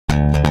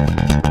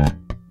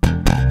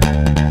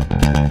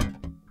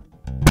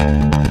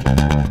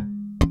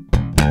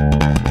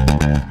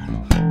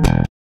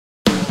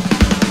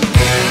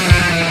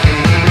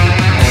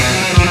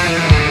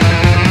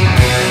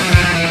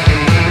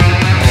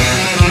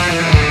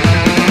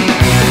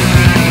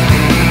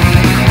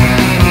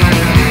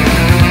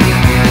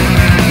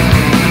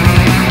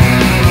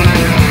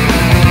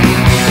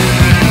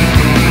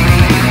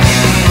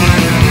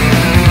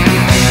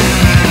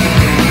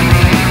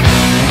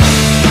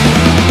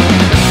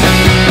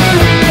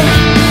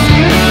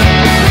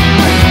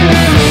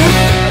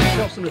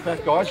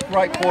Guys,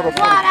 great quarter of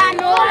footy.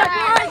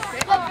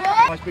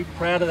 Must be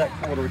proud of that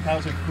quarter. It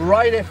was a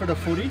great effort of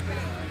footy. You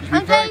should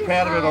be very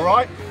proud of it, all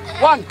right?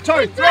 1,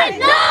 2, 3,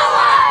 Norwood!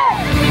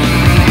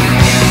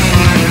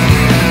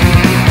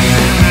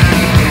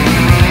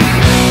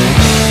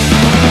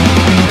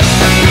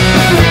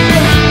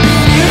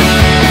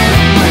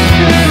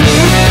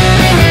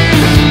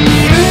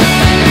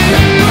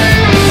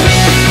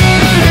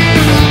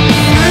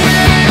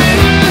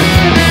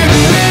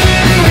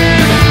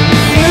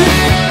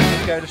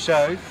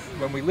 Show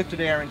when we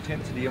lifted our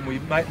intensity and we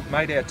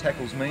made our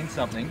tackles mean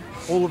something,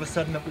 all of a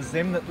sudden it was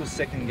them that was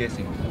second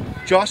guessing.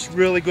 Josh,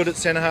 really good at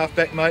centre half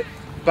back, mate.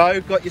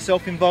 Bo, got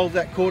yourself involved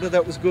that quarter,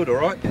 that was good, all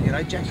right? You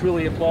know, Jack's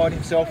really applied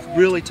himself,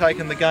 really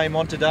taken the game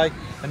on today,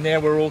 and now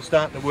we're all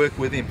starting to work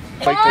with him.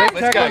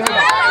 Let's go.